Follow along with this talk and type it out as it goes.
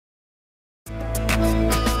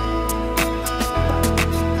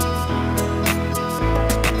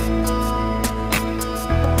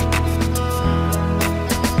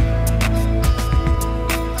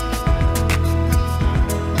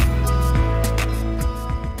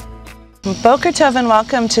Boker Tov and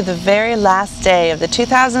welcome to the very last day of the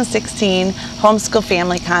 2016 Homeschool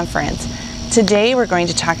Family Conference. Today we're going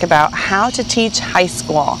to talk about how to teach high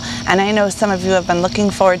school, and I know some of you have been looking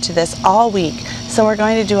forward to this all week, so we're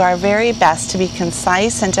going to do our very best to be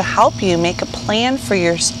concise and to help you make a plan for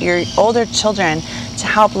your older children to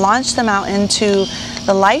help launch them out into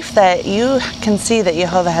the life that you can see that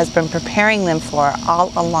Yehovah has been preparing them for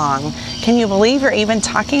all along. Can you believe you're even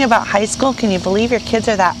talking about high school? Can you believe your kids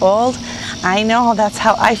are that old? I know, that's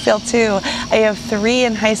how I feel too. I have 3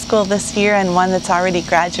 in high school this year and 1 that's already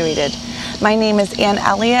graduated. My name is Ann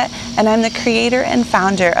Elliott, and I'm the creator and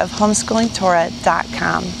founder of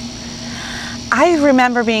HomeschoolingTorah.com. I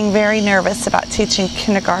remember being very nervous about teaching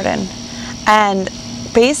kindergarten, and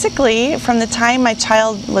basically from the time my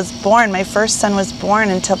child was born, my first son was born,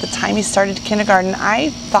 until the time he started kindergarten, I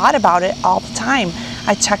thought about it all the time.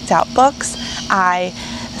 I checked out books, I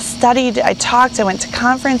studied, I talked, I went to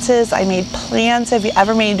conferences, I made plans. Have you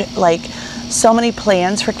ever made so many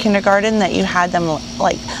plans for kindergarten that you had them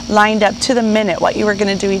lined up to the minute what you were going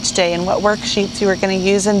to do each day and what worksheets you were going to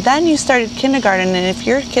use? And then you started kindergarten, and if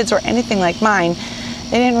your kids were anything like mine,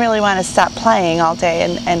 they didn't really want to stop playing all day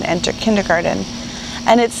and enter kindergarten.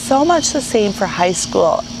 And it's so much the same for high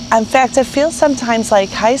school. In fact, I feel sometimes like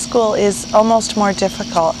high school is almost more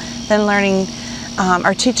difficult than learning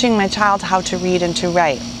or teaching my child how to read and to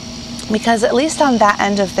write, because at least on that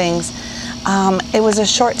end of things, it was a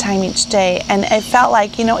short time each day, and it felt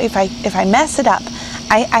like, if I mess it up,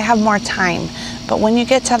 I have more time. But when you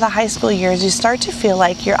get to the high school years, you start to feel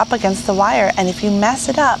like you're up against the wire, and if you mess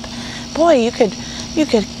it up, boy, you could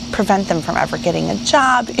prevent them from ever getting a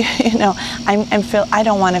job. I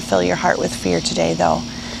don't want to fill your heart with fear today, though,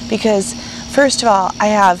 because first of all, I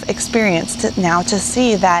have experienced now to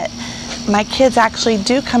see that my kids actually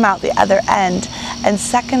do come out the other end, and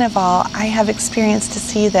second of all, I have experienced to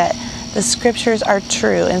see that the scriptures are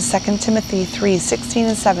true in 2 Timothy 3:16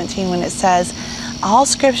 and 17, when it says, "All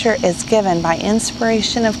scripture is given by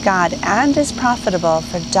inspiration of God and is profitable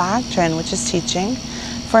for doctrine," which is teaching,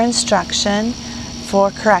 "for instruction,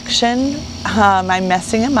 for correction," I'm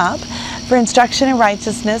messing them up, "for instruction in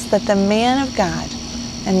righteousness, that the man of God,"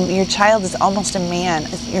 and your child is almost a man,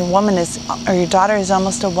 your woman is, or your daughter is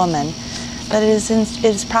almost a woman, but it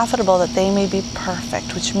is profitable that they may be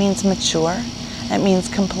perfect, which means mature. It means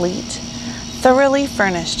complete, thoroughly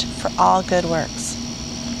furnished for all good works.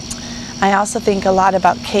 I also think a lot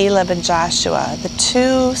about Caleb and Joshua, the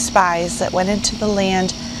 2 spies that went into the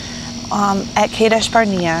land at Kadesh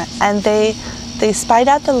Barnea, and they spied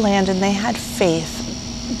out the land and they had faith.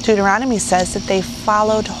 Deuteronomy says that they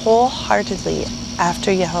followed wholeheartedly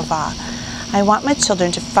after Yehovah. I want my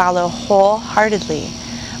children to follow wholeheartedly.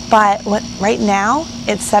 But right now,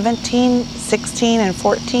 it's 17, 16, and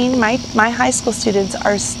 14. My high school students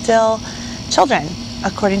are still children,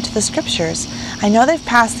 according to the scriptures. I know they've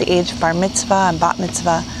passed the age of bar mitzvah and bat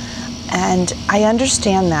mitzvah, and I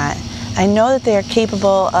understand that. I know that they are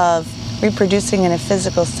capable of reproducing in a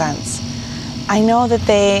physical sense. I know that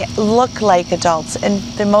they look like adults, and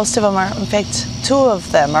most of them are, in fact, 2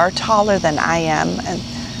 of them are taller than I am, and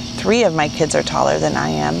 3 of my kids are taller than I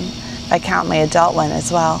am. I count my adult one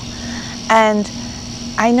as well. And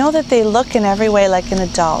I know that they look in every way like an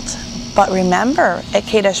adult. But remember, at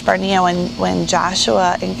Kadesh Barnea, when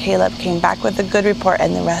Joshua and Caleb came back with a good report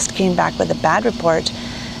and the rest came back with a bad report,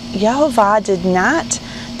 Yehovah did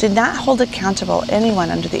not hold accountable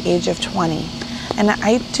anyone under the age of 20. And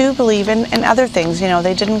I do believe in other things.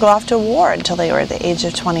 They didn't go off to war until they were the age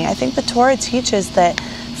of 20. I think the Torah teaches that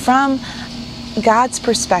from God's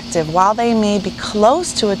perspective, while they may be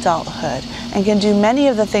close to adulthood and can do many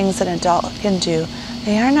of the things an adult can do,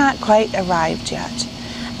 they are not quite arrived yet.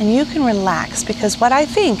 And you can relax, because what I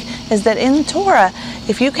think is that in Torah,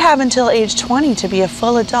 if you have until age 20 to be a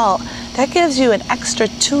full adult, that gives you an extra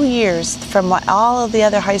 2 years from what all of the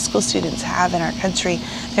other high school students have in our country.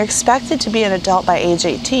 They're expected to be an adult by age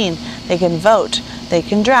 18. They can vote, they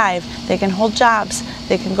can drive, they can hold jobs,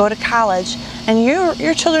 they can go to college, and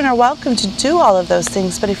your children are welcome to do all of those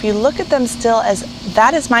things. But if you look at them still as,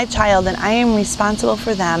 that is my child and I am responsible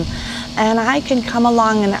for them, and I can come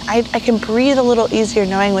along and I can breathe a little easier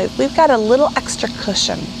knowing we've got a little extra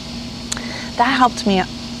cushion. That helped me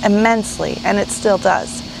immensely, and it still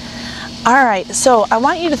does. All right, so I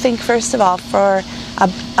want you to think first of all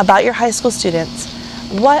about your high school students.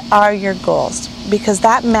 What are your goals? Because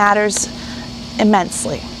that matters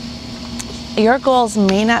immensely. Your goals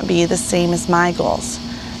may not be the same as my goals.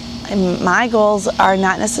 And my goals are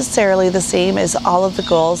not necessarily the same as all of the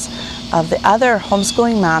goals of the other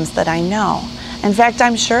homeschooling moms that I know. In fact,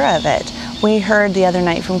 I'm sure of it. We heard the other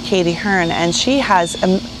night from Katie Hearn, and she has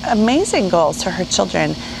amazing goals for her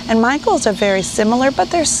children. And my goals are very similar, but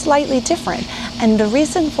they're slightly different. And the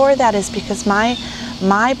reason for that is because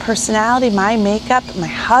my personality, my makeup, my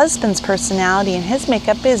husband's personality and his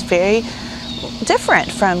makeup is very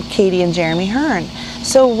different from Katie and Jeremy Hearn.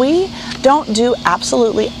 So we don't do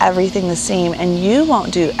absolutely everything the same, and you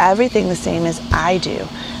won't do everything the same as I do.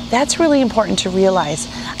 That's really important to realize.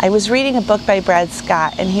 I was reading a book by Brad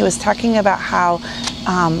Scott, and he was talking about how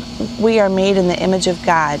we are made in the image of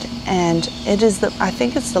God, and it is I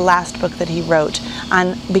think it's the last book that he wrote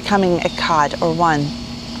on becoming echad, or one.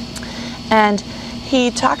 And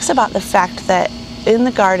he talks about the fact that in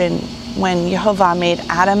the garden, when Yehovah made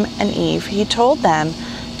Adam and Eve, he told them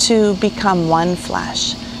to become one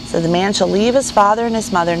flesh. So the man shall leave his father and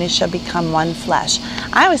his mother, and he shall become one flesh.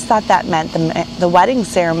 I always thought that meant the wedding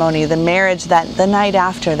ceremony, the marriage, that the night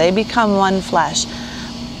after, they become one flesh.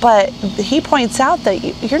 But he points out that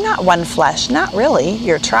you're not one flesh. Not really.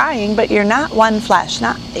 You're trying, but you're not one flesh.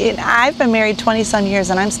 I've been married 20-some years,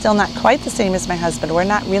 and I'm still not quite the same as my husband. We're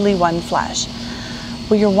not really one flesh.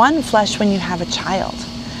 Well, you're one flesh when you have a child.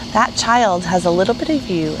 That child has a little bit of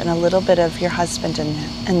you and a little bit of your husband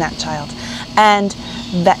in that child. And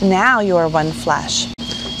that now you are one flesh.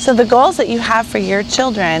 So the goals that you have for your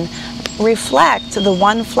children reflect the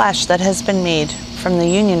one flesh that has been made from the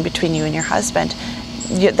union between you and your husband.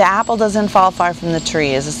 The apple doesn't fall far from the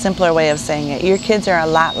tree is a simpler way of saying it. Your kids are a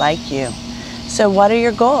lot like you. So what are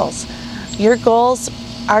your goals? Your goals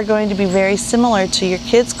are going to be very similar to your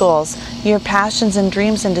kids' goals. Your passions and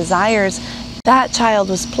dreams and desires, that child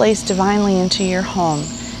was placed divinely into your home.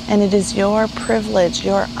 And it is your privilege,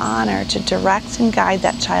 your honor to direct and guide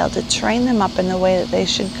that child, to train them up in the way that they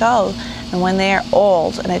should go. And when they are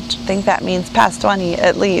old, and I think that means past 20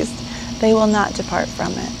 at least, they will not depart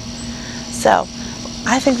from it. So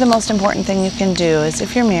I think the most important thing you can do is,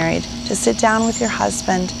 if you're married, to sit down with your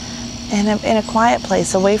husband in a quiet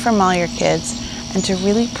place away from all your kids, and to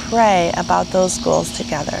really pray about those goals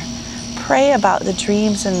together. Pray about the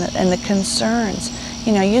dreams and the concerns.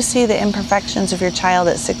 You know, you see the imperfections of your child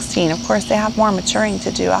at 16. Of course, they have more maturing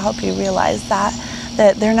to do. I hope you realize that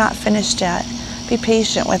they're not finished yet. Be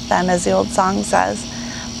patient with them, as the old song says.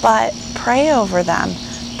 But pray over them.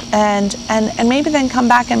 And maybe then come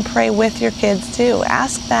back and pray with your kids too.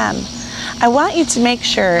 Ask them. I want you to make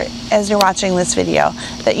sure, as you're watching this video,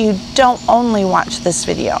 that you don't only watch this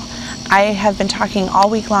video. I have been talking all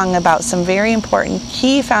week long about some very important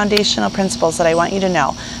key foundational principles that I want you to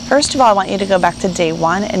know. First of all, I want you to go back to day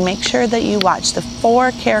 1 and make sure that you watch the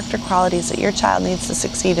 4 character qualities that your child needs to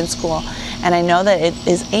succeed in school. And I know that it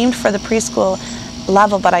is aimed for the preschool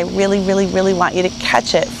level, but I really, really, really want you to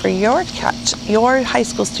catch it for your high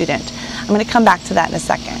school student. I'm going to come back to that in a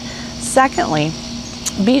second. Secondly,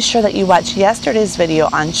 be sure that you watch yesterday's video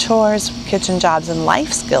on chores, kitchen jobs, and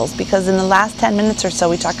life skills, because in the last 10 minutes or so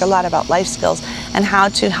we talk a lot about life skills and how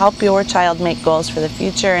to help your child make goals for the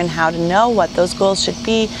future, and how to know what those goals should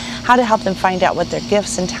be, how to help them find out what their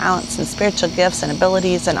gifts and talents and spiritual gifts and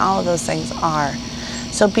abilities and all of those things are.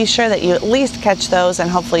 So be sure that you at least catch those, and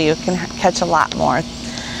hopefully you can catch a lot more.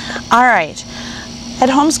 All right. At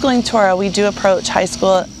Homeschooling Torah, we do approach high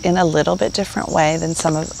school in a little bit different way than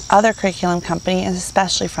some of other curriculum companies, and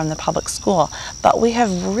especially from the public school. But we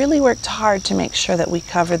have really worked hard to make sure that we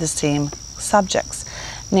cover the same subjects.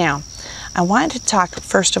 Now, I wanted to talk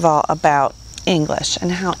first of all about English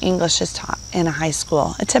and how English is taught in a high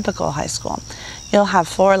school, a typical high school. You'll have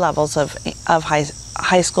 4 levels of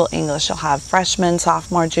high school English. You'll have freshman,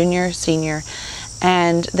 sophomore, junior, senior,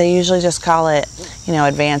 and they usually just call it, you know,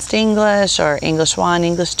 Advanced English or English 1,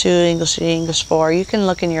 English 2, English 3, English 4. You can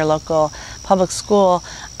look in your local public school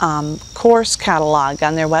course catalog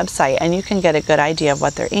on their website, and you can get a good idea of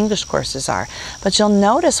what their English courses are. But you'll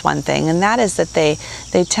notice one thing, and that is that they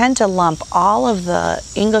tend to lump all of the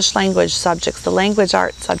English language subjects, the language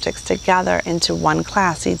arts subjects, together into one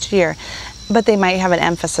class each year. But they might have an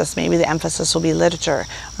emphasis. Maybe the emphasis will be literature,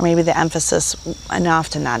 or maybe the emphasis, and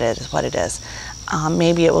often that is what it is.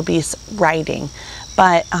 Maybe it will be writing,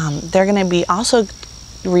 but they're going to be also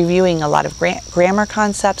reviewing a lot of grammar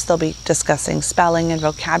concepts. They'll be discussing spelling and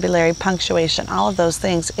vocabulary, punctuation, all of those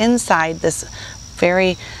things inside this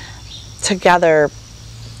very together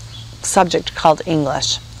subject called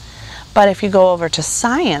English. But if you go over to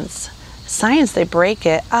science, they break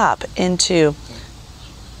it up into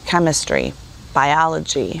chemistry,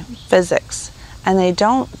 biology, physics, and they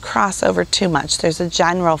don't cross over too much. There's a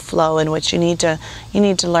general flow in which you need to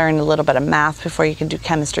learn a little bit of math before you can do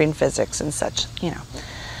chemistry and physics and such, you know.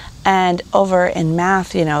 And over in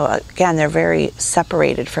math, again, they're very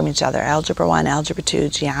separated from each other. Algebra 1, Algebra 2,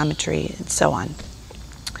 geometry, and so on.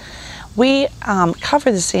 We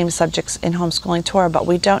cover the same subjects in Homeschooling Torah, but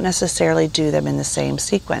we don't necessarily do them in the same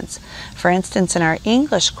sequence. For instance, in our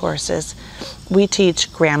English courses, we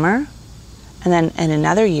teach grammar, and then in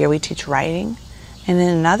another year we teach writing, and in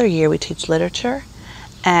another year we teach literature,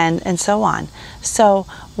 and so on. So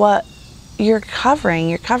what you're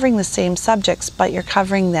covering the same subjects, but you're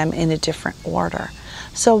covering them in a different order.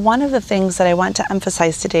 So one of the things that I want to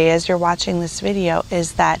emphasize today as you're watching this video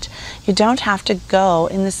is that you don't have to go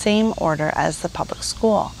in the same order as the public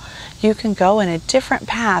school. You can go in a different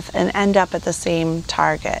path and end up at the same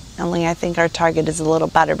target. Only I think our target is a little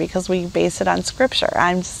better because we base it on Scripture.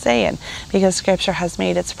 I'm just saying, because Scripture has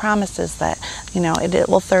made its promises that, it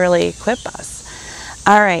will thoroughly equip us.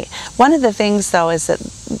 All right. One of the things, though, is that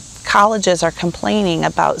colleges are complaining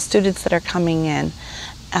about students that are coming in,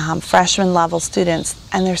 freshman level students,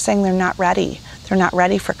 and they're saying they're not ready. They're not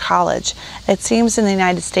ready for college. It seems in the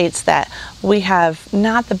United States that we have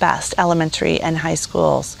not the best elementary and high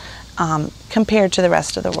schools compared to the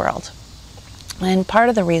rest of the world. And part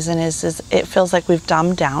of the reason is it feels like we've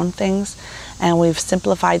dumbed down things and we've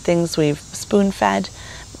simplified things, we've spoon-fed,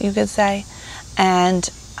 you could say, and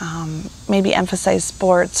maybe emphasize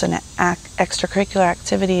sports and extracurricular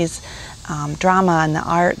activities, drama and the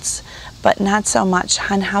arts, but not so much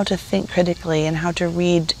on how to think critically and how to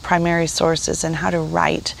read primary sources and how to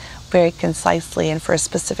write very concisely and for a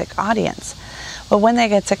specific audience. But when they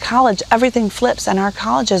get to college, everything flips, and our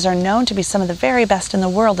colleges are known to be some of the very best in the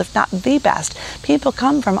world, if not the best. People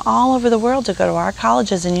come from all over the world to go to our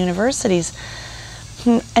colleges and universities,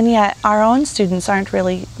 and yet our own students aren't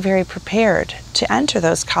really very prepared to enter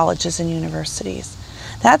those colleges and universities.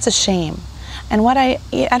 That's a shame. And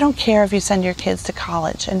I don't care if you send your kids to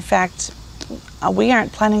college. In fact, we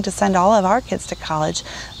aren't planning to send all of our kids to college.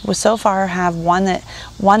 We so far have one that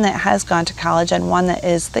has gone to college and one that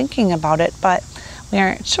is thinking about it, but we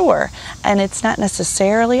aren't sure. And it's not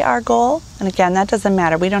necessarily our goal. And again, that doesn't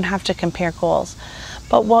matter. We don't have to compare goals.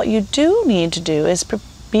 But what you do need to do is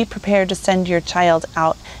be prepared to send your child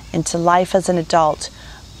out into life as an adult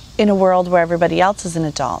in a world where everybody else is an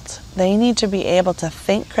adult. They need to be able to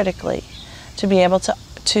think critically, to be able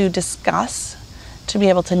to discuss, to be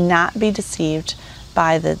able to not be deceived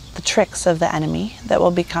by the tricks of the enemy that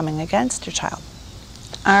will be coming against your child.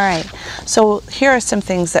 All right, so here are some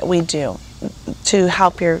things that we do to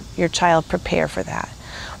help your child prepare for that.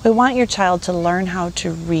 We want your child to learn how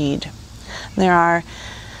to read. There are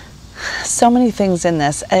so many things in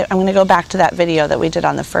this. I'm going to go back to that video that we did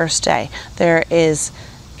on the first day. There is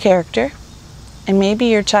character, and maybe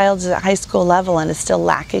your child's at high school level and is still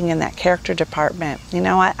lacking in that character department. You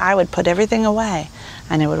know what? I would put everything away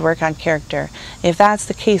and I would work on character. If that's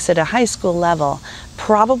the case at a high school level,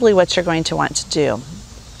 probably what you're going to want to do,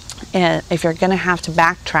 and if you're going to have to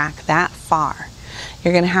backtrack that far,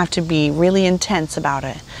 you're going to have to be really intense about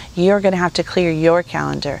it. You're going to have to clear your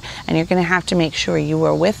calendar, and you're going to have to make sure you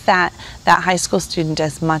are with that high school student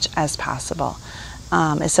as much as possible.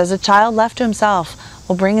 It says a child left to himself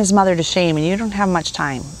will bring his mother to shame, and you don't have much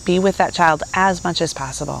time. Be with that child as much as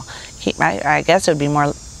possible. I guess it would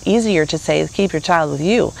be easier to say keep your child with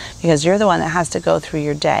you, because you're the one that has to go through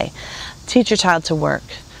your day. Teach your child to work.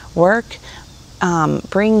 Work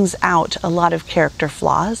brings out a lot of character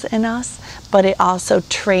flaws in us, but it also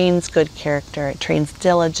trains good character. It trains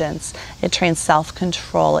diligence. It trains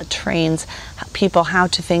self-control. It trains people how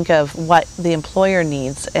to think of what the employer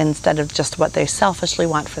needs instead of just what they selfishly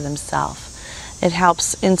want for themselves. It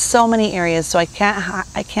helps in so many areas, so I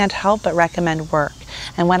can't help but recommend work.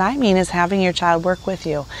 And what I mean is having your child work with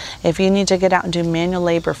you. If you need to get out and do manual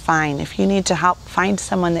labor, fine. If you need to help find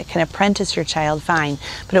someone that can apprentice your child, fine.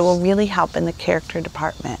 But it will really help in the character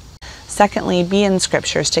department. Secondly, be in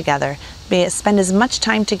scriptures together. Spend as much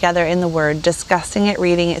time together in the Word, discussing it,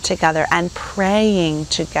 reading it together, and praying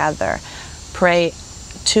together. Pray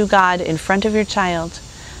to God in front of your child.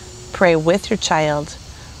 Pray with your child.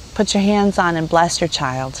 Put your hands on and bless your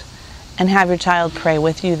child, and have your child pray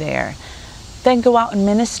with you there. Then go out and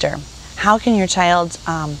minister. How can your child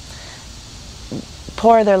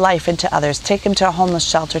pour their life into others? Take them to a homeless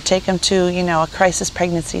shelter. Take them to, a crisis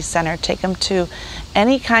pregnancy center. Take them to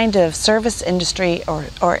any kind of service industry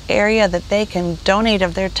or area that they can donate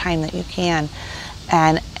of their time that you can,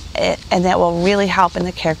 and that will really help in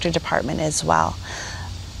the character department as well.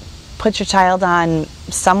 Put your child on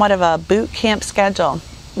somewhat of a boot camp schedule.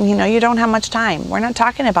 You don't have much time. We're not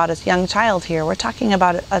talking about a young child here. We're talking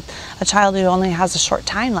about a child who only has a short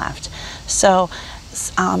time left. So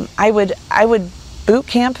I would boot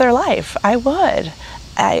camp their life. I would.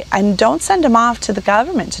 And don't send them off to the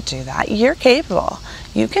government to do that. You're capable.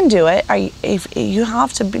 You can do it. You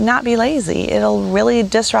have to not be lazy. It'll really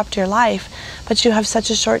disrupt your life, but you have such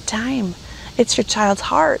a short time. It's your child's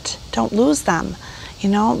heart. Don't lose them. You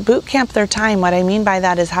know, boot camp their time. What I mean by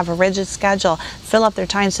that is have a rigid schedule. Fill up their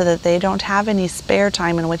time so that they don't have any spare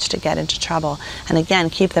time in which to get into trouble. And again,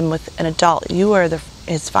 keep them with an adult. You are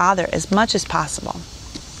his father as much as possible.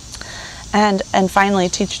 And finally,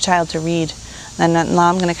 teach your child to read. And now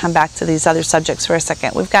I'm going to come back to these other subjects for a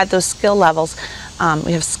second. We've got those skill levels.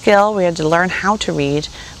 We have skill, we had to learn how to read.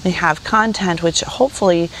 We have content, which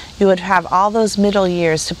hopefully you would have all those middle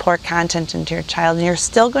years to pour content into your child. And you're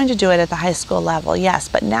still going to do it at the high school level, yes,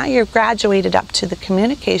 but now you're graduated up to the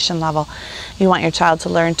communication level. You want your child to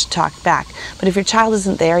learn to talk back. But if your child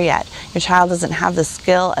isn't there yet, your child doesn't have the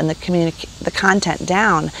skill and the content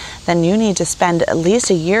down, then you need to spend at least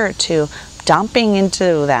a year or two dumping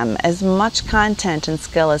into them as much content and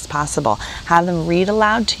skill as possible. Have them read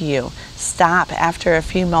aloud to you. Stop after a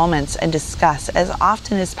few moments and discuss as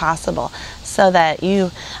often as possible so that you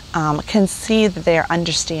can see that they are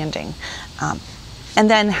understanding. And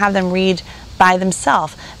then have them read by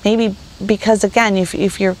themselves. Maybe because, again,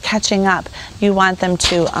 if you're catching up, you want them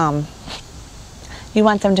to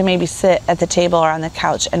maybe sit at the table or on the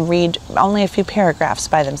couch and read only a few paragraphs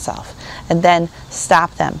by themselves, and then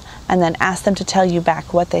stop them and then ask them to tell you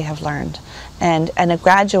back what they have learned, and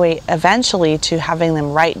graduate eventually to having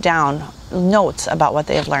them write down notes about what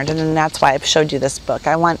they have learned. And then that's why I've showed you this book.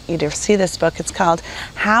 I want you to see this book. It's called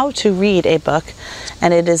How to Read a Book,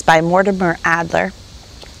 and it is by Mortimer Adler.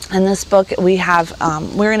 And this book we're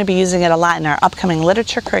going to be using it a lot in our upcoming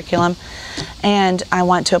literature curriculum, and I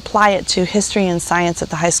want to apply it to history and science at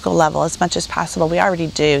the high school level as much as possible. We already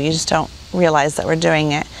do, you just don't realize that we're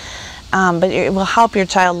doing it. But it will help your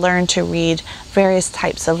child learn to read various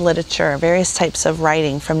types of literature, various types of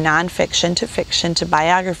writing, from nonfiction to fiction to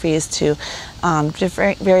biographies to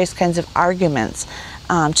various kinds of arguments,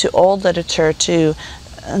 to old literature, to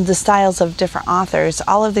the styles of different authors,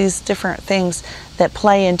 all of these different things that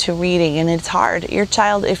play into reading. And it's hard. Your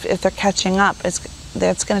child, if they're catching up,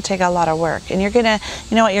 that's going to take a lot of work. And you're going to,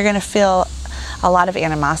 you know what, you're going to feel a lot of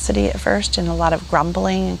animosity at first and a lot of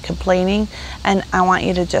grumbling and complaining. And I want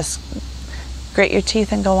you to just grit your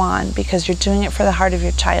teeth and go on, because you're doing it for the heart of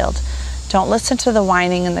your child. Don't listen to the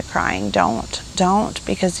whining and the crying. Don't,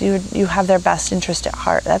 because you have their best interest at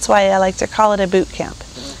heart. That's why I like to call it a boot camp.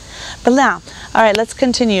 But now, all right, let's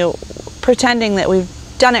continue pretending that we've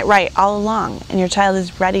done it right all along and your child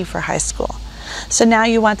is ready for high school. So now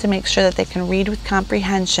you want to make sure that they can read with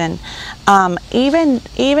comprehension, even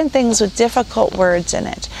things with difficult words in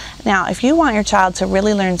it. Now, if you want your child to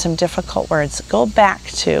really learn some difficult words, go back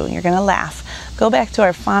to, you're going to laugh, go back to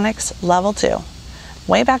our phonics level 2.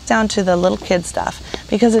 Way back down to the little kid stuff,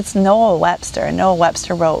 because it's Noah Webster. And Noah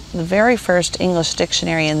Webster wrote the very first English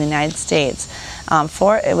dictionary in the United States.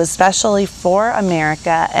 It was specially for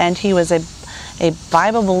America, and he was a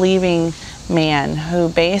Bible-believing man who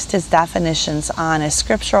based his definitions on a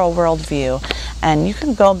scriptural worldview. And you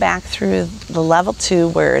can go back through the level 2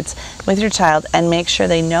 words with your child and make sure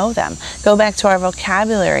they know them. Go back to our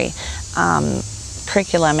vocabulary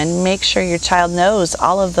curriculum and make sure your child knows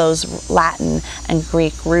all of those Latin and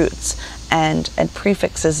Greek roots and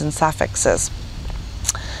prefixes and suffixes.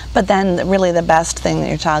 But then really the best thing that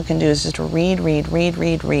your child can do is just read.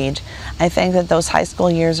 I think that those high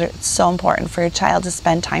school years are so important for your child to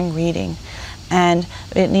spend time reading. And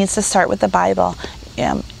it needs to start with the Bible.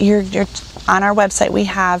 You're on our website we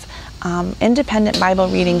have independent Bible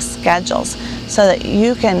reading schedules so that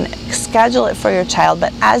you can schedule it for your child.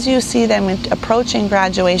 But as you see them approaching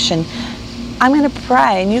graduation, I'm going to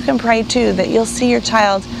pray, and you can pray too, that you'll see your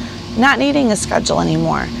child not needing a schedule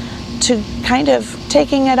anymore, to kind of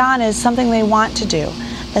taking it on as something they want to do,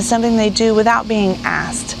 as something they do without being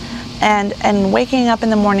asked, and waking up in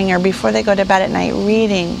the morning or before they go to bed at night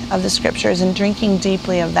reading of the scriptures and drinking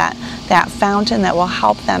deeply of that fountain that will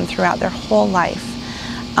help them throughout their whole life.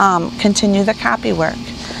 Continue the copy work.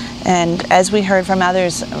 And as we heard from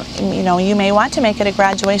others, you may want to make it a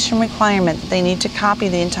graduation requirement that they need to copy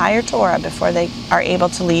the entire Torah before they are able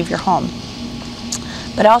to leave your home.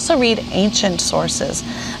 But also read ancient sources.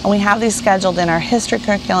 And we have these scheduled in our history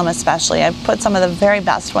curriculum especially. I've put some of the very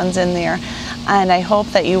best ones in there, and I hope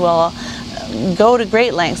that you will go to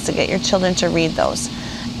great lengths to get your children to read those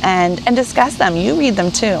and discuss them. You read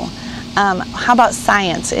them too. How about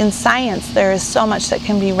science? In science, there is so much that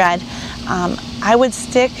can be read. I would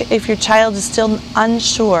stick, if your child is still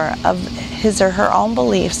unsure of his or her own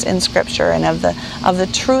beliefs in Scripture and of the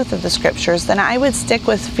truth of the Scriptures, then I would stick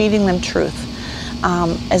with feeding them truth.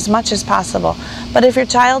 as much as possible. But if your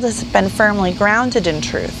child has been firmly grounded in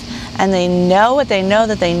truth, and they know what they know,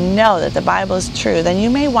 that the Bible is true, then you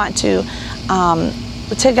may want to,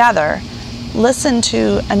 together, listen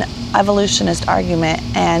to an evolutionist argument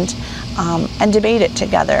and debate it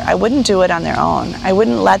together. I wouldn't do it on their own. I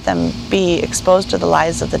wouldn't let them be exposed to the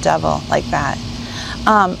lies of the devil like that.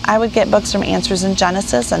 I would get books from Answers in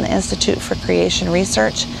Genesis and the Institute for Creation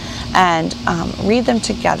Research and read them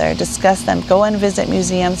together, discuss them, go and visit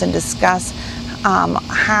museums and discuss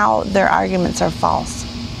how their arguments are false.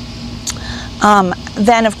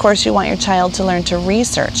 Then, of course, you want your child to learn to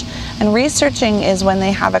research. And researching is when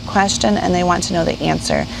they have a question and they want to know the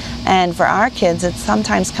answer. And for our kids, it's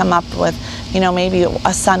sometimes come up with, maybe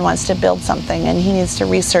a son wants to build something and he needs to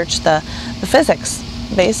research the physics,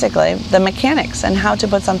 basically, the mechanics and how to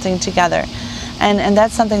put something together. And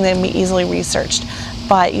that's something that can be easily researched.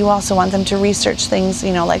 But you also want them to research things,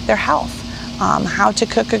 like their health, how to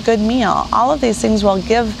cook a good meal. All of these things will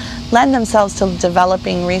lend themselves to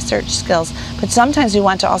developing research skills. But sometimes you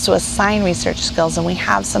want to also assign research skills, and we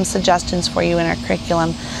have some suggestions for you in our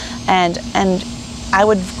curriculum. And I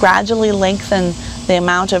would gradually lengthen the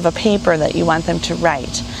amount of a paper that you want them to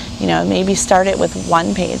write. Maybe start it with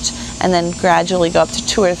 1 page and then gradually go up to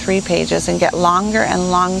 2 or 3 pages and get longer and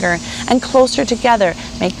longer and closer together.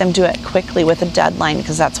 Make them do it quickly with a deadline,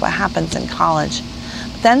 because that's what happens in college.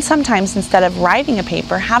 Then sometimes, instead of writing a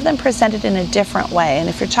paper, have them present it in a different way. And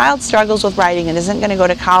if your child struggles with writing and isn't going to go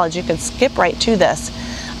to college, you could skip right to this.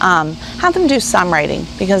 Have them do some writing,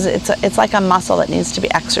 because it's like a muscle that needs to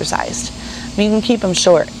be exercised. You can keep them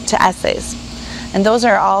short to essays. And those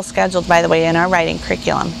are all scheduled, by the way, in our writing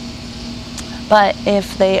curriculum. But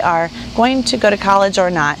if they are going to go to college or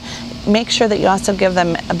not, make sure that you also give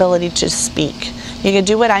them ability to speak. You could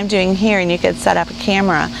do what I'm doing here, and you could set up a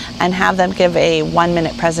camera and have them give a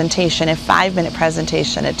 1-minute presentation, a 5-minute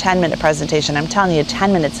presentation, a 10-minute presentation. I'm telling you,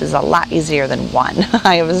 10 minutes is a lot easier than 1.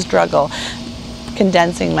 I have a struggle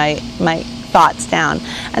condensing my thoughts down.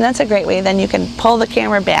 And that's a great way. Then you can pull the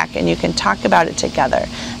camera back and you can talk about it together.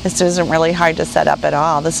 This isn't really hard to set up at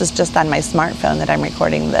all. This is just on my smartphone that I'm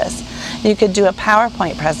recording this. You could do a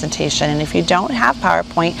PowerPoint presentation, and if you don't have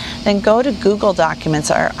PowerPoint, then go to Google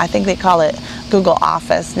Documents, or I think they call it Google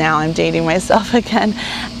Office now. I'm dating myself again.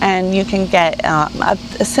 And you can get a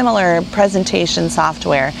similar presentation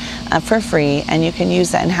software for free, and you can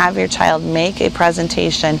use it and have your child make a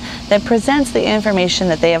presentation that presents the information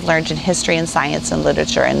that they have learned in history and science and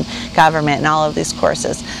literature and government and all of these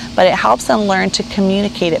courses. But it helps them learn to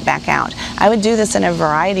communicate it back out. I would do this in a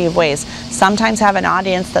variety of ways. Sometimes have an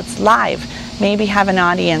audience that's live. Maybe have an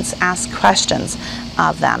audience ask questions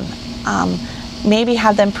of them. Maybe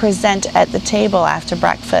have them present at the table after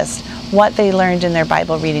breakfast what they learned in their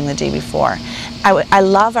Bible reading the day before. I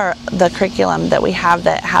love the curriculum that we have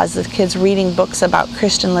that has the kids reading books about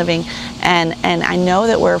Christian living, and I know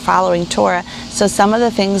that we're following Torah, so some of the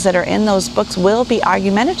things that are in those books will be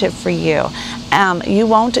argumentative for you. You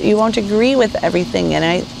won't agree with everything, and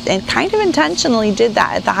I kind of intentionally did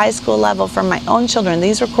that at the high school level for my own children.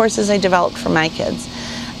 These were courses I developed for my kids.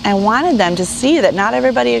 I wanted them to see that not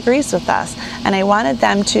everybody agrees with us, and I wanted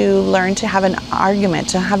them to learn to have an argument,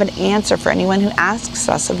 to have an answer for anyone who asks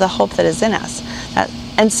us of the hope that is in us.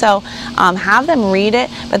 And so have them read it,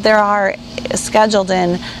 but there are scheduled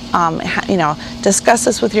in, discuss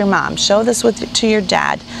this with your mom, show this to your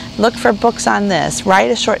dad, look for books on this, write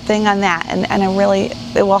a short thing on that, and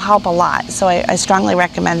it will help a lot. So I strongly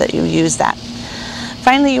recommend that you use that.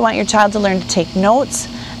 Finally, you want your child to learn to take notes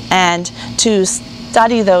and to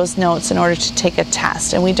study those notes in order to take a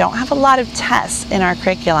test. And we don't have a lot of tests in our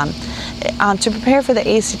curriculum. To prepare for the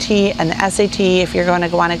ACT and the SAT, if you're going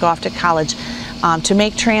to want to go off to college, to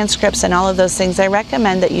make transcripts and all of those things, I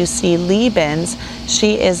recommend that you see Lee Binns.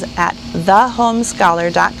 She is at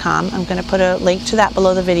thehomescholar.com. I'm going to put a link to that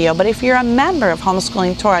below the video. But if you're a member of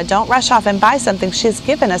Homeschooling Torah, don't rush off and buy something. She's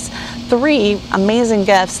given us 3 amazing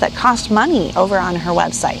gifts that cost money over on her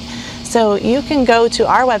website. So you can go to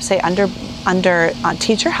our website under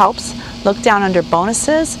Teacher Helps, look down under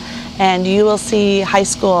Bonuses, and you will see High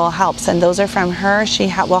School Helps, and those are from her.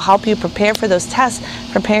 She will help you prepare for those tests,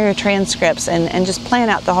 prepare your transcripts, and just plan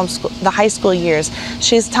out the high school years.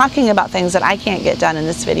 She's talking about things that I can't get done in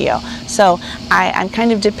this video, so I'm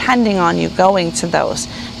kind of depending on you going to those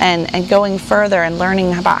and going further and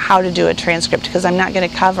learning about how to do a transcript, because I'm not going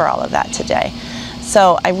to cover all of that today.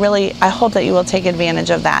 So I hope that you will take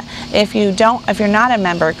advantage of that. If you're not a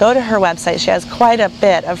member, go to her website. She has quite a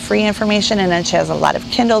bit of free information, and then she has a lot of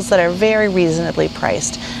Kindles that are very reasonably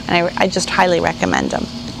priced, and I just highly recommend them.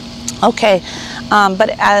 Okay,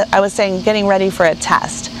 but I was saying, getting ready for a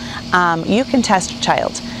test. you can test your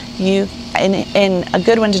child. And a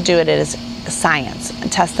good one to do it is science.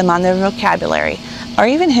 Test them on their vocabulary, or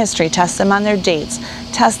even history. Test them on their dates.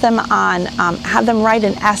 Test them on, have them write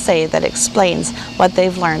an essay that explains what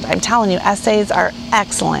they've learned. I'm telling you, essays are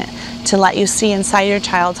excellent to let you see inside your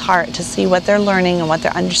child's heart, to see what they're learning and what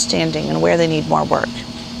they're understanding and where they need more work.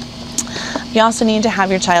 You also need to have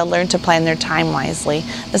your child learn to plan their time wisely.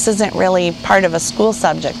 This isn't really part of a school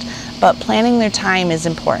subject, but planning their time is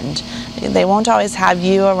important. They won't always have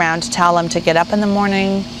you around to tell them to get up in the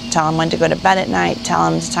morning, tell them when to go to bed at night, tell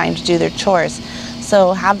them it's time to do their chores.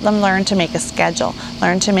 So have them learn to make a schedule,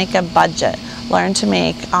 learn to make a budget, learn to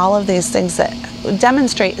make all of these things that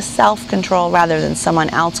demonstrate self-control rather than someone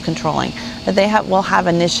else controlling. That they will have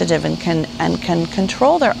initiative and can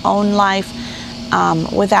control their own life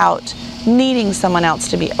without needing someone else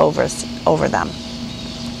to be over them.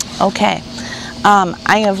 Okay,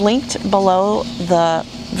 I have linked below the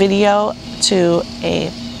video to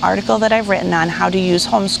an article that I've written on how to use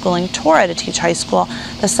homeschooling Torah to teach high school,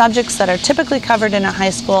 the subjects that are typically covered in a high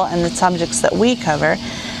school and the subjects that we cover.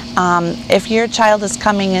 If your child is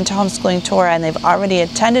coming into homeschooling Torah and they've already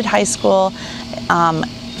attended high school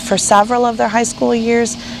for several of their high school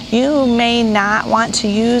years, you may not want to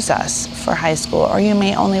use us for high school, or you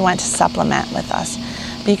may only want to supplement with us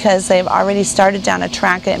because they've already started down a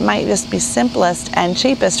track. It might just be simplest and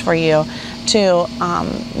cheapest for you to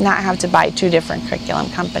not have to buy two different curriculum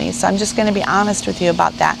companies. So I'm just going to be honest with you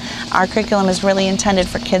about that. Our curriculum is really intended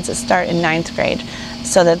for kids that start in 9th grade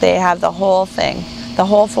so that they have the whole thing, the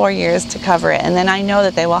whole 4 years to cover it. And then I know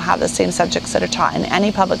that they will have the same subjects that are taught in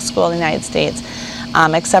any public school in the United States,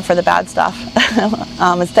 except for the bad stuff.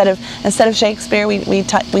 Instead of Shakespeare, we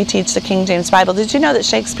teach the King James Bible. Did you know that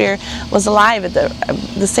Shakespeare was alive at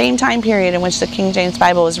the same time period in which the King James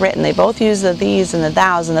Bible was written? They both use the these and the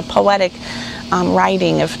thous and the poetic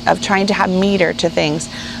writing of trying to have meter to things.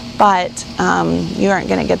 But you aren't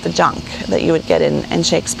going to get the junk that you would get in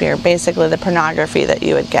Shakespeare, basically the pornography that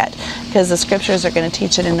you would get, because the scriptures are going to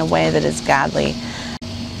teach it in a way that is godly.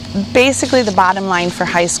 Basically, the bottom line for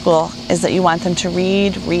high school is that you want them to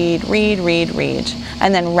read,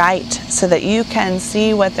 and then write so that you can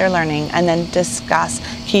see what they're learning and then discuss.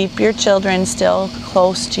 Keep your children still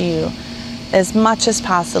close to you as much as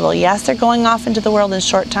possible. Yes, they're going off into the world in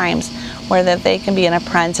short times where that they can be an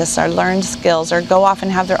apprentice or learn skills or go off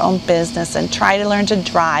and have their own business and try to learn to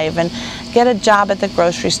drive and get a job at the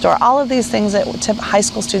grocery store. All of these things that high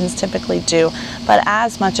school students typically do. But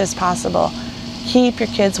as much as possible, keep your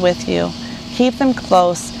kids with you. Keep them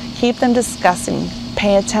close. Keep them discussing.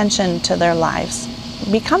 Pay attention to their lives.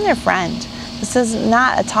 Become their friend. This is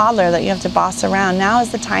not a toddler that you have to boss around. Now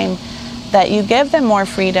is the time that you give them more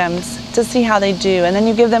freedoms to see how they do, and then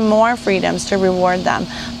you give them more freedoms to reward them.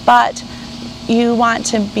 But you want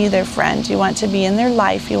to be their friend. You want to be in their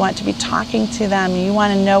life. You want to be talking to them. You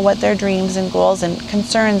want to know what their dreams and goals and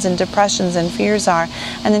concerns and depressions and fears are,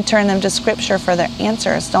 and then turn them to Scripture for their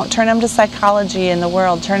answers. Don't turn them to psychology in the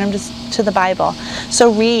world. Turn them to the Bible.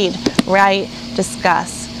 So read, write,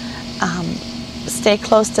 discuss. Stay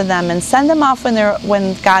close to them and send them off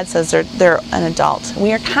when God says they're an adult.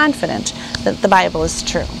 We are confident that the Bible is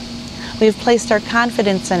true. We've placed our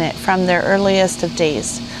confidence in it from their earliest of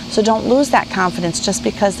days. So don't lose that confidence just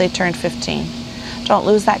because they turned 15. Don't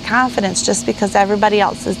lose that confidence just because everybody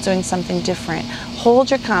else is doing something different. Hold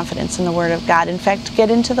your confidence in the Word of God. In fact, get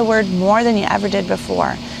into the Word more than you ever did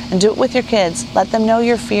before. And do it with your kids. Let them know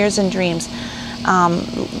your fears and dreams.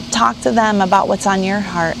 Talk to them about what's on your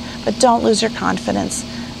heart. But don't lose your confidence.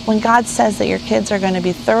 When God says that your kids are going to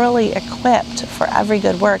be thoroughly equipped for every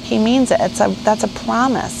good work, He means it. That's a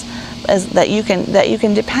promise that you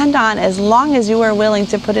can depend on as long as you are willing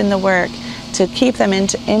to put in the work to keep them in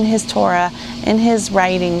His Torah, in His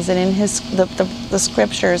writings, and in the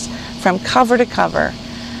Scriptures from cover to cover.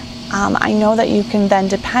 I know that you can then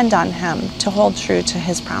depend on Him to hold true to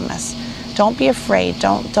His promise. Don't be afraid.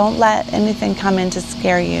 Don't let anything come in to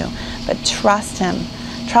scare you, but trust Him.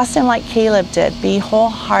 Trust Him like Caleb did. Be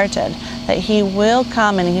wholehearted that He will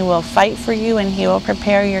come and He will fight for you and He will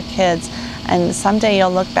prepare your kids. And someday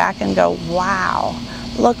you'll look back and go, wow,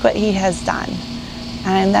 look what He has done.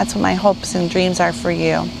 And that's what my hopes and dreams are for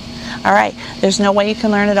you. All right, there's no way you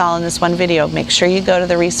can learn it all in this one video. Make sure you go to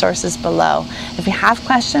the resources below. If you have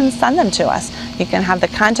questions, send them to us. You can have the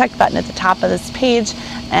contact button at the top of this page,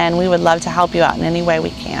 and we would love to help you out in any way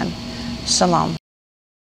we can. Shalom.